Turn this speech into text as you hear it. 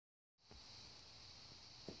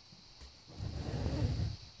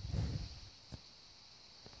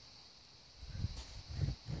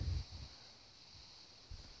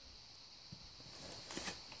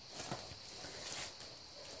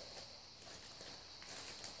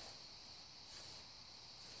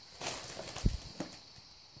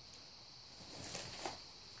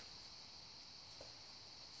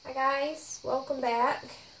welcome back.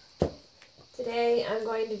 Today I'm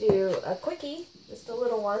going to do a quickie, just a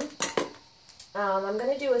little one. I'm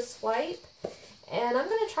going to do a swipe, and I'm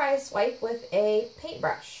going to try a swipe with a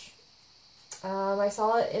paintbrush. I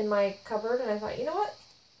saw it in my cupboard and I thought, you know what,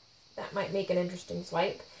 that might make an interesting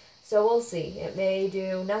swipe. So we'll see. It may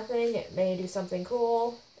do nothing, it may do something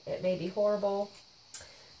cool, it may be horrible,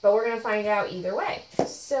 but we're going to find out either way.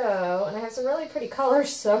 So, and I have some really pretty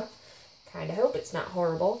colors, so kind of hope it's not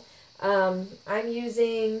horrible. I'm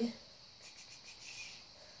using,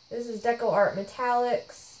 this is DecoArt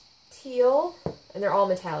Metalics Teal, and they're all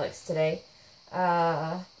metallics today.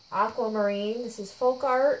 Aquamarine, this is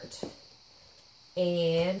FolkArt,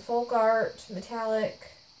 and FolkArt Metallic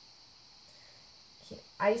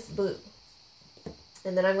Ice Blue.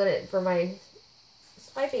 And then I'm going to, for my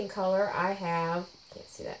swiping color, I have, can't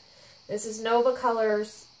see that, this is Nova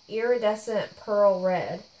Colors Iridescent Pearl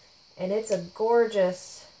Red. And it's a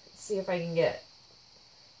gorgeous, let's see if I can get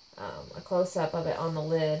a close-up of it on the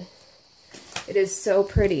lid. It is so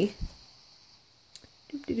pretty.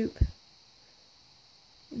 Doop-de-doop.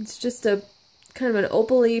 It's just a kind of an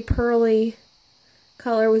opal-y, pearly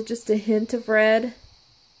color with just a hint of red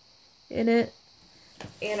in it.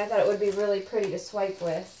 And I thought it would be really pretty to swipe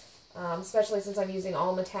with, especially since I'm using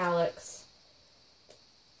all metallics.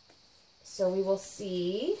 So we will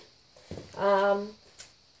see.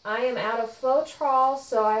 I am out of Floetrol,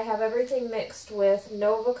 so I have everything mixed with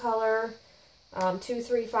Nova Color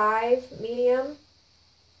 235 medium.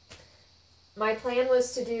 My plan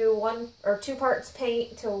was to do 2 parts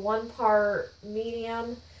paint to 1 part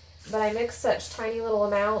medium, but I mixed such tiny little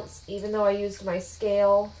amounts, even though I used my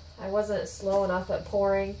scale. I wasn't slow enough at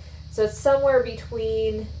pouring. So it's somewhere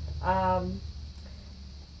between 2/3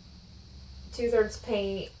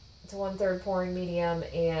 paint to 1/3 pouring medium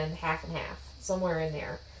and half and half, somewhere in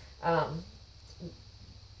there.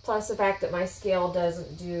 Plus the fact that my scale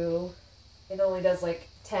doesn't do, it only does like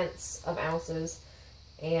tenths of ounces,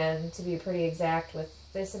 and to be pretty exact with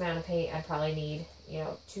this amount of paint, I probably need,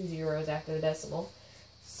 2 zeros after the decimal.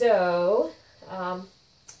 So, but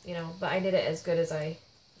I did it as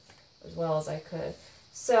well as I could.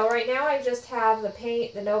 So right now I just have the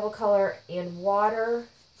paint, the Nova Color, and water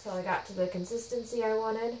until I got to the consistency I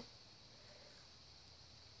wanted.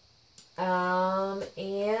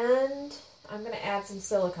 And I'm going to add some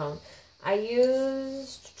silicone. I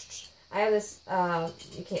have this,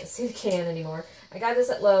 you can't see the can anymore. I got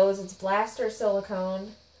this at Lowe's. It's Blaster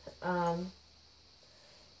silicone. And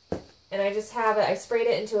I just have it, I sprayed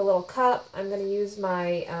it into a little cup. I'm going to use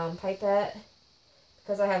my pipette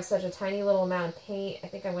because I have such a tiny little amount of paint. I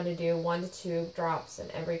think I'm going to do 1 to 2 drops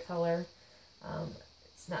in every color.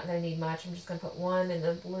 It's not going to need much. I'm just going to put 1 in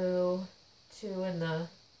the blue, 2 in the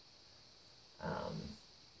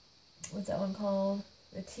what's that one called?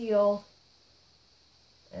 The teal.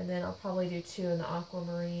 And then I'll probably do 2 in the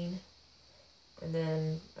aquamarine. And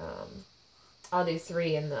then I'll do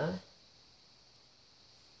 3 in the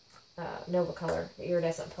Nova Color, the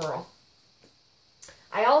Iridescent Pearl.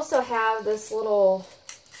 I also have this little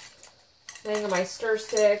thing of my stir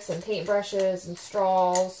sticks and paintbrushes and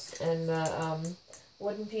straws and the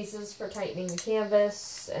wooden pieces for tightening the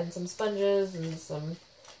canvas and some sponges and some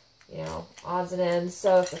odds and ends.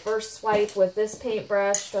 So if the first swipe with this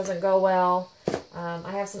paintbrush doesn't go well,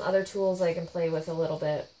 I have some other tools I can play with a little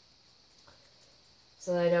bit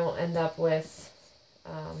so that I don't end up with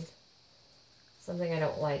something I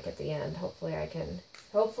don't like at the end.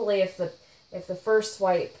 Hopefully if the first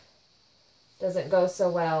swipe doesn't go so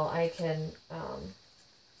well, I can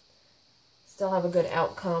still have a good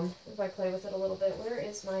outcome if I play with it a little bit. Where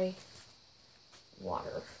is my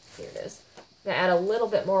water? Here it is. I'm going to add a little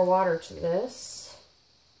bit more water to this.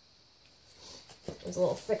 It's a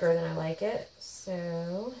little thicker than I like it,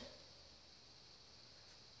 so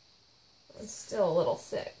it's still a little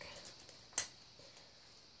thick.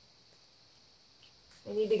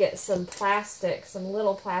 I need to get some plastic, some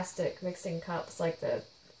little plastic mixing cups, like the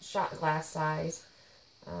shot glass size.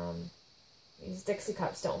 These Dixie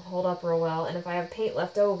cups don't hold up real well, and if I have paint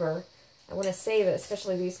left over, I want to save it,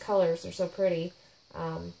 especially these colors, they're so pretty.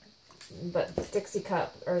 But the Dixie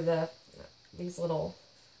cup, or these little,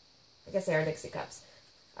 I guess they are Dixie cups,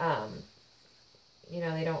 they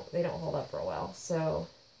don't hold up real well. So,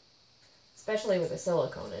 especially with the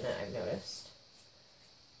silicone in it, I've noticed.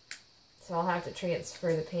 So I'll have to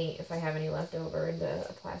transfer the paint if I have any left over into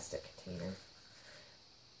a plastic container.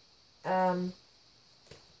 I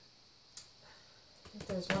think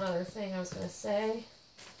there's one other thing I was going to say,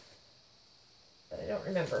 but I don't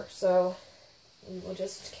remember. So we will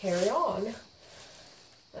just carry on.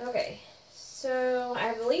 Okay, so I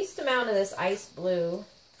have the least amount of this ice blue.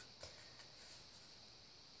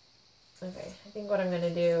 Okay, I think what I'm going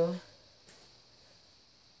to do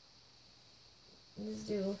is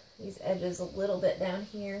do these edges a little bit down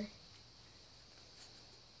here.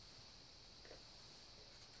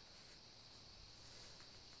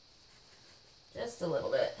 Just a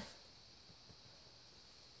little bit.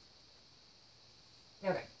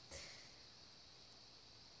 Okay.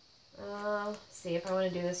 See if I want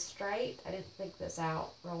to do this straight. I didn't think this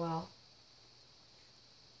out real well.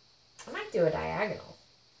 I might do a diagonal.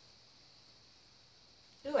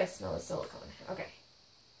 Ooh, I smell the silicone. Okay.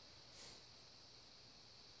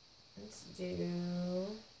 Let's do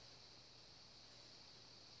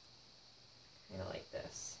kind of like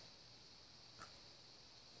this.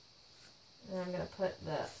 And then I'm going to put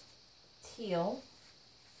the teal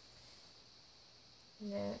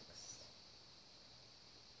next.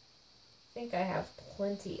 I think I have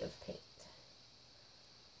plenty of paint.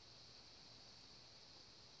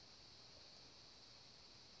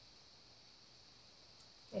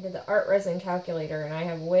 I did the art resin calculator and I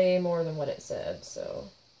have way more than what it said, so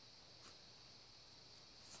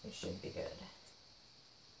it should be good.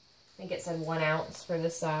 I think it said 1 ounce for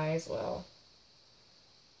this size. Well,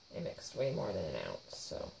 I mixed way more than 1 ounce,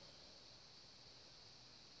 so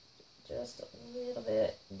just a little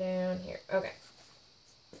bit down here. Okay.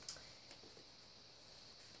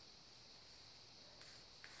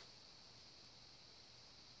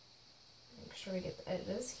 Make sure we get the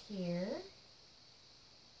edges here.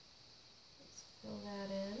 Let's fill that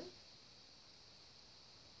in.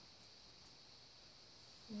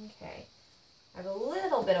 Okay. I have a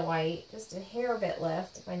little bit of white, just a hair bit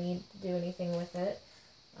left if I need to do anything with it.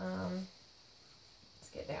 Let's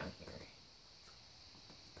get down here.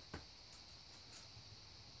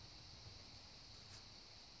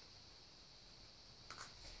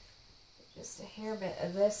 Just a hair bit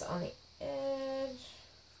of this on the edge.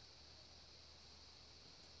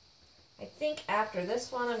 I think after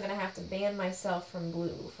this one I'm going to have to ban myself from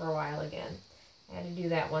blue for a while again. I had to do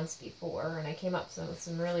that once before, and I came up with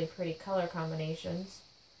some really pretty color combinations.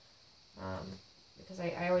 Because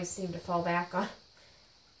I always seem to fall back on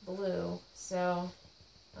blue, so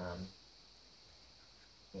I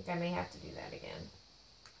think I may have to do that again.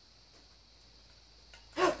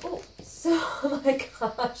 Oh, oh my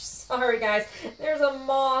gosh, sorry guys, there's a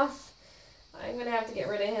moth. I'm going to have to get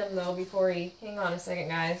rid of him though before he, hang on a second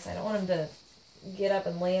guys, I don't want him to get up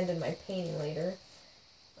and land in my painting later.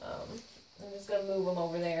 I'm just going to move him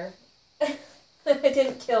over there. I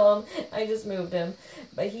didn't kill him, I just moved him,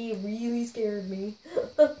 but he really scared me.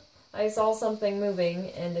 I saw something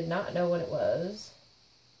moving and did not know what it was.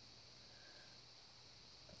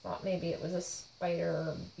 I thought maybe it was a spider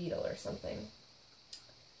or beetle or something.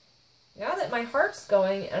 Now that my heart's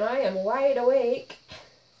going and I am wide awake.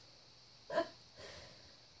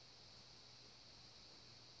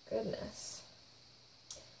 Goodness.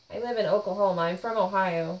 I live in Oklahoma. I'm from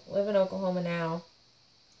Ohio. Live in Oklahoma now.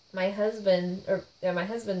 My husband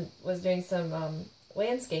was doing some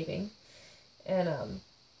landscaping and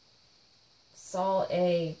saw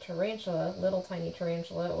a tarantula, little tiny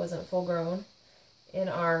tarantula, it wasn't full grown, in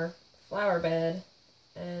our flower bed,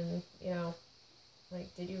 and you know,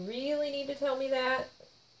 like, did you really need to tell me that?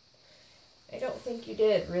 I don't think you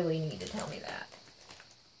did really need to tell me that.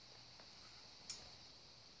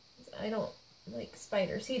 I don't like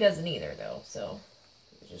spiders. He doesn't either though, so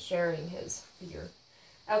he was just sharing his fear.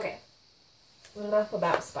 Okay, enough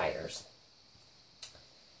about spiders.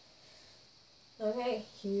 Okay,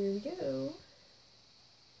 here we go.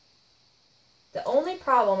 The only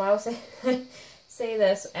problem, I will say, say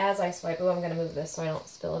this as I swipe. Oh, I'm going to move this so I don't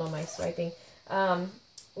spill it on my swiping.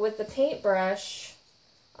 With the paintbrush,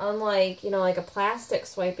 unlike, you know, like a plastic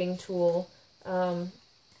swiping tool, other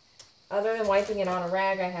than wiping it on a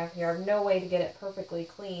rag I have here, I have no way to get it perfectly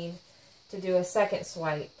clean to do a second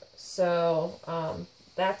swipe. So,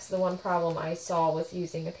 that's the one problem I saw with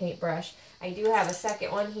using a paintbrush. I do have a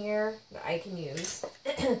second one here that I can use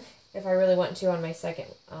if I really want to on my second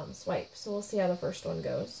swipe. So we'll see how the first one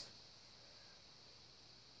goes.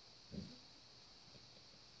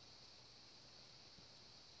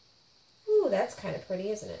 Ooh, that's kind of pretty,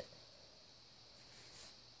 isn't it?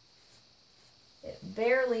 It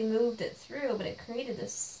barely moved it through, but it created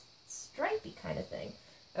this stripey kind of thing.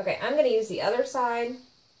 Okay, I'm going to use the other side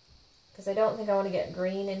because I don't think I want to get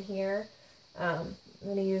green in here. I'm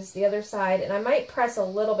going to use the other side, and I might press a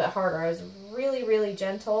little bit harder. I was really, really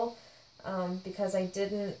gentle because I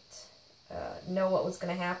didn't know what was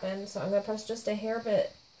going to happen. So I'm going to press just a hair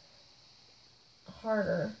bit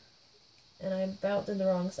harder, and I about did the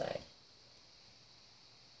wrong side.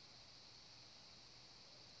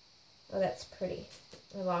 Oh, that's pretty.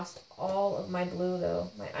 I lost all of my blue though,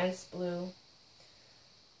 my ice blue.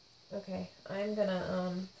 Okay, I'm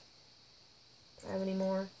gonna, do I have any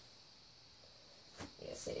more?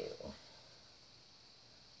 Yes, I do.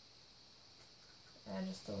 Add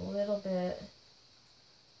just a little bit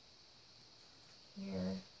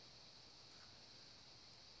here.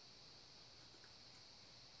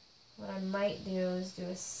 What I might do is do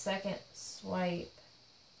a second swipe.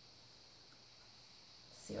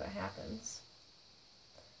 See what happens.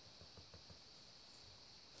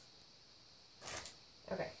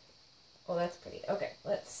 Okay. Oh, that's pretty. Okay,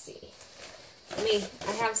 let's see. I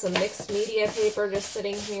have some mixed media paper just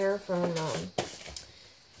sitting here from, I don't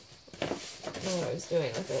know what I was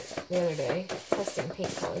doing with it the other day, testing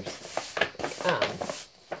paint colors.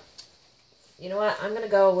 You know what? I'm going to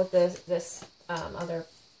go with this other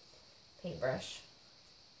paintbrush.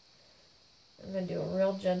 I'm going to do a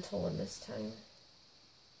real gentle one this time.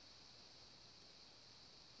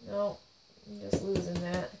 No, I'm just losing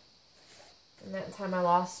that. And that time I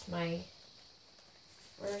lost my,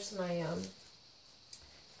 where's my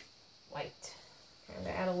white? I'm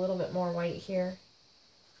going to add a little bit more white here.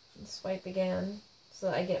 And swipe again so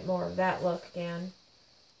that I get more of that look again.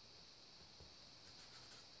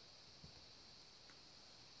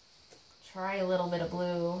 Try a little bit of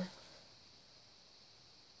blue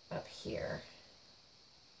up here.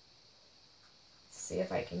 See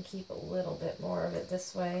if I can keep a little bit more of it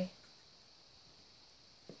this way.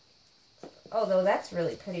 Oh, though that's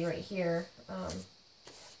really pretty right here.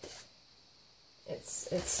 It's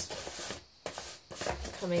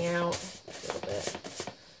coming out a little bit.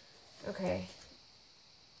 Okay.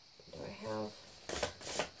 Do I have?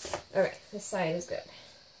 Okay, this side is good.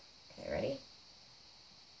 Okay, ready?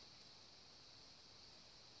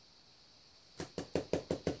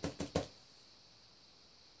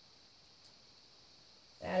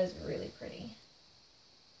 That is really pretty.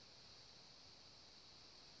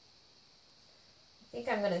 I think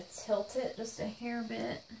I'm going to tilt it just a hair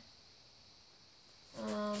bit.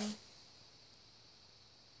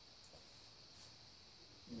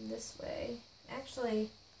 This way. Actually, I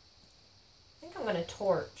think I'm going to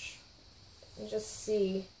torch and just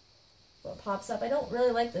see what pops up. I don't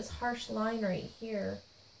really like this harsh line right here,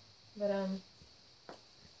 but I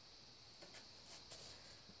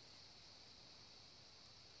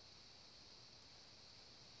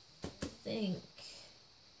think.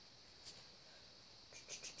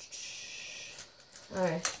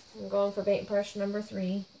 Alright, I'm going for paintbrush number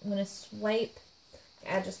 3. I'm going to swipe,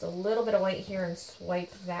 add just a little bit of white here and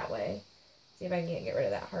swipe that way. See if I can get rid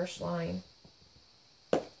of that harsh line.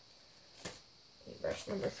 Paintbrush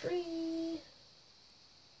number 3.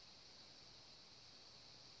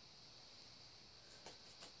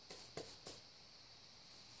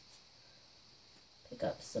 Pick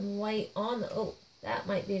up some white on the, oh, that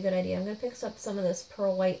might be a good idea. I'm going to pick up some of this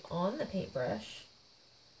pearl white on the paintbrush.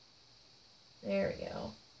 There we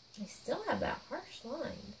go. I still have that harsh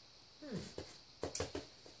line.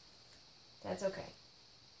 That's okay.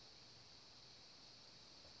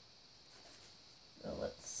 So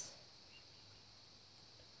let's,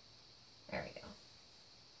 there we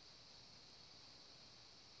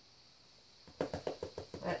go.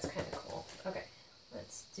 That's kind of cool. Okay,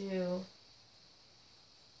 let's do,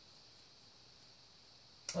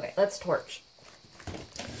 okay, let's torch.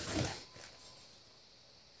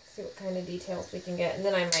 See what kind of details we can get, and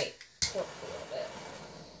then I might tilt a little bit.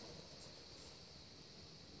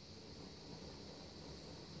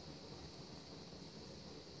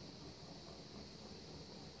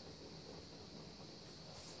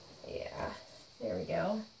 Yeah, there we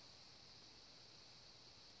go.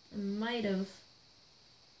 I might have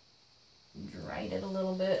dried it a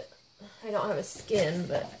little bit. I don't have a skin,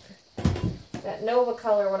 but that Nova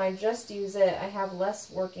color, when I just use it, I have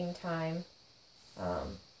less working time.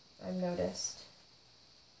 I've noticed.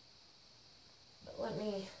 But let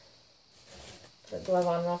me put the glove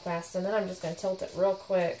on real fast, and then I'm just going to tilt it real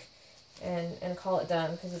quick and call it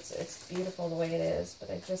done, because it's beautiful the way it is.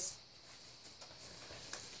 But I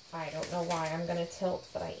don't know why I'm going to tilt,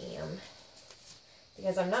 but I am.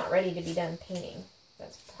 Because I'm not ready to be done painting.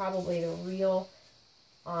 That's probably the real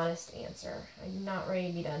honest answer. I'm not ready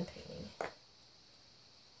to be done painting. There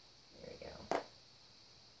we go.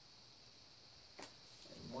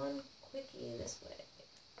 And one quickie this way.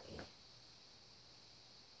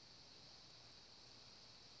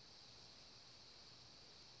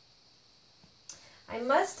 I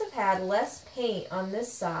must have had less paint on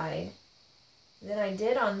this side than I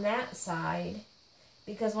did on that side,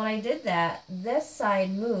 because when I did that, this side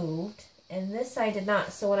moved and this side did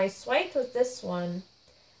not. So when I swiped with this one,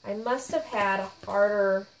 I must have had a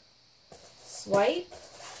harder swipe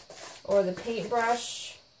or the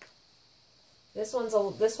paintbrush. This one's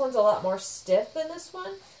a lot more stiff than this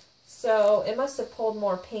one, so it must have pulled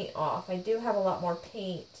more paint off. I do have a lot more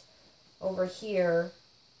paint over here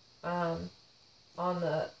on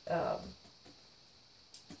the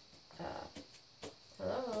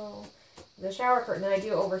the shower curtain than I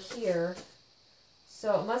do over here,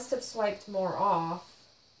 so it must have swiped more off.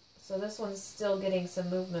 So this one's still getting some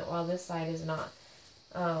movement while this side is not.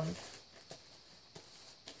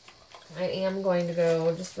 I am going to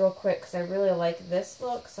go just real quick because I really like this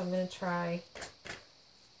look, so I'm going to try.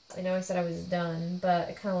 I know I said I was done, but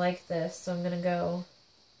I kind of like this, so I'm going to go.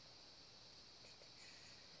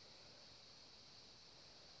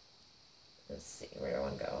 Let's see, where do I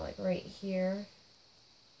want to go? Like right here.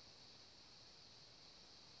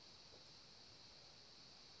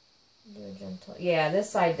 Do a gentle. Yeah, this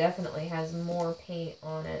side definitely has more paint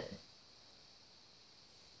on it.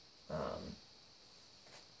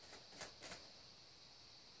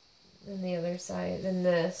 Than the other side, than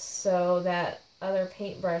this, so that other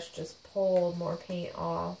paintbrush just pulled more paint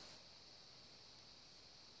off.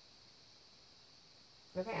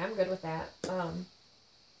 Okay, I'm good with that. I'll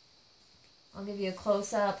give you a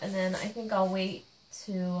close-up, and then I think I'll wait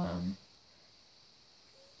to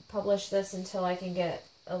publish this until I can get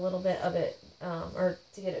a little bit of it, or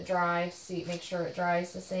to get it dry, to make sure it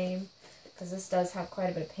dries the same, because this does have quite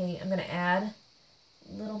a bit of paint. I'm going to add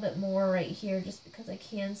a little bit more right here just because I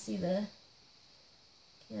can see the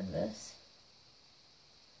canvas.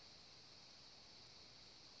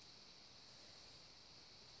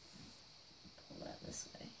 Pull that this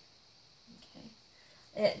way.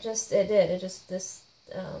 Okay. It just this,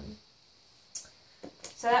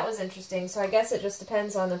 so that was interesting. So I guess it just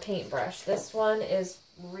depends on the paintbrush. This one is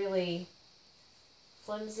really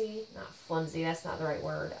flimsy, not flimsy, that's not the right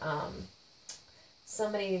word.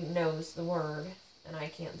 Somebody knows the word, and I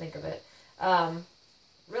can't think of it.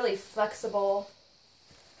 Really flexible.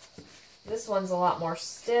 This one's a lot more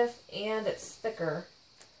stiff, and it's thicker.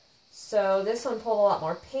 So this one pulled a lot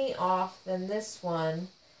more paint off than this one.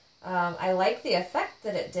 I like the effect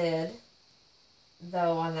that it did,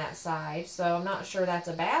 though, on that side, so I'm not sure that's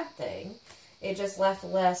a bad thing. It just left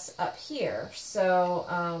less up here, so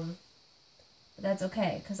but that's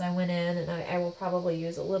okay, because I went in, and I will probably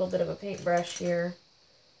use a little bit of a paintbrush here.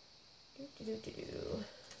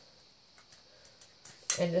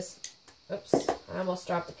 And just, oops, I almost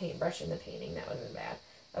dropped the paintbrush in the painting. That would have been bad.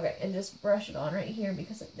 Okay, and just brush it on right here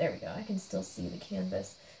because, there we go, I can still see the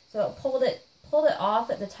canvas. So it pulled it off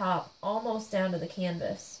at the top, almost down to the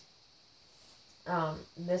canvas.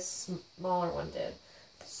 This smaller one did.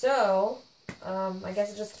 So, I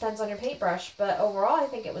guess it just depends on your paintbrush, but overall I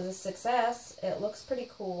think it was a success. It looks pretty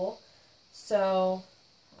cool. So,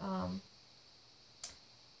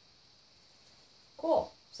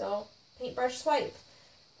 cool. So, paintbrush swipe.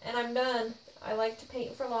 And I'm done. I like to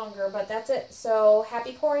paint for longer, but that's it. So,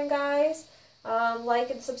 happy pouring, guys. Like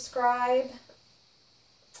and subscribe.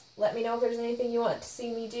 Let me know if there's anything you want to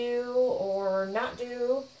see me do or not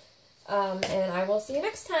do. And I will see you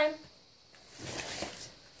next time.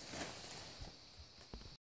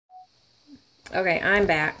 Okay, I'm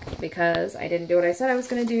back because I didn't do what I said I was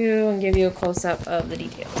going to do and give you a close-up of the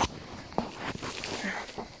details.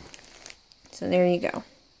 So there you go.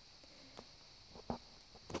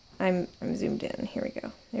 I'm zoomed in. Here we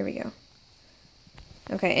go. There we go.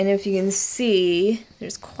 Okay, and if you can see,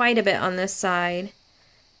 there's quite a bit on this side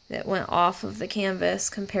that went off of the canvas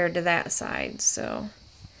compared to that side. So,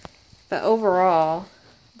 but overall,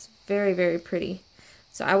 it's very, very pretty.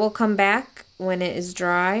 So I will come back when it is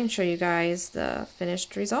dry and show you guys the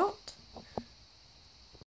finished result.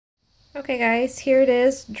 Okay guys, here it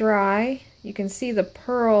is, dry. You can see the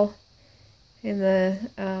pearl in the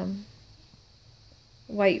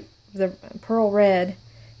the pearl red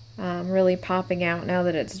really popping out now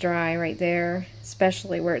that it's dry right there,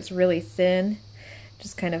 especially where it's really thin,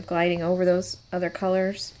 just kind of gliding over those other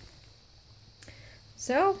colors.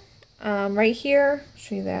 So right here, I'll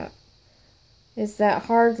show you that, is that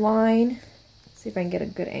hard line. Let's see if I can get a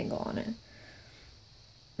good angle on it.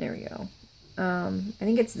 There we go. I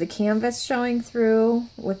think it's the canvas showing through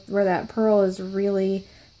with where that pearl is really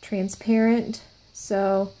transparent.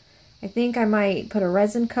 So I think I might put a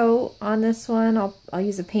resin coat on this one. I'll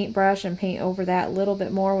use a paintbrush and paint over that a little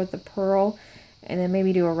bit more with the pearl, and then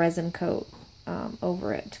maybe do a resin coat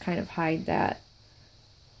over it to kind of hide that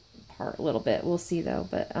part a little bit. We'll see though.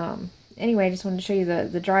 But anyway, I just wanted to show you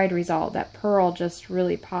the dried result. That pearl just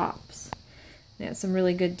really pops. It has some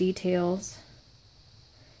really good details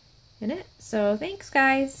in it. So thanks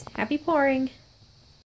guys. Happy pouring.